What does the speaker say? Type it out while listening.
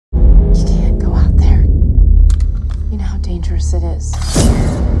course it is.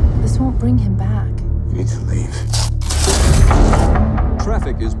 This won't bring him back. You need to leave.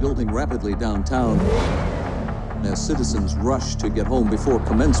 Traffic is building rapidly downtown as citizens rush to get home before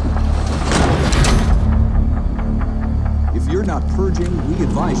commencement. If you're not purging, we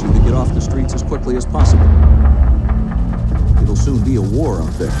advise you to get off the streets as quickly as possible. It'll soon be a war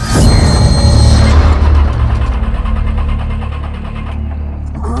out there.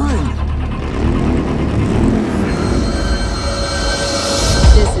 Come on!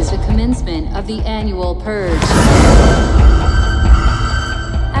 This is the commencement of the annual purge.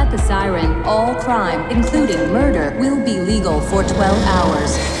 At the siren, all crime, including murder, will be legal for 12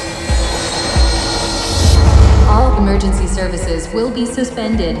 hours. All emergency services will be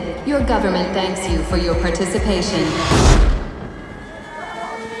suspended. Your government thanks you for your participation.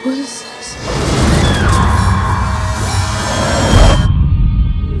 What is this?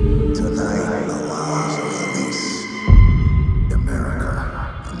 Tonight, the laws of release. America,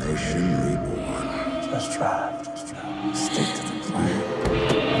 a nation reborn. Just drive. Stick to the plan.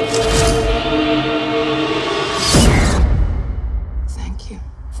 Thank you.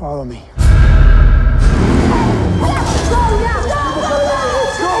 Follow me.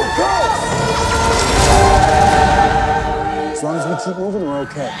 As long as we keep moving, we're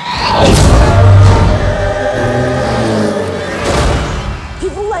okay.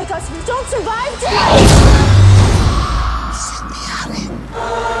 People like us, we don't survive tonight!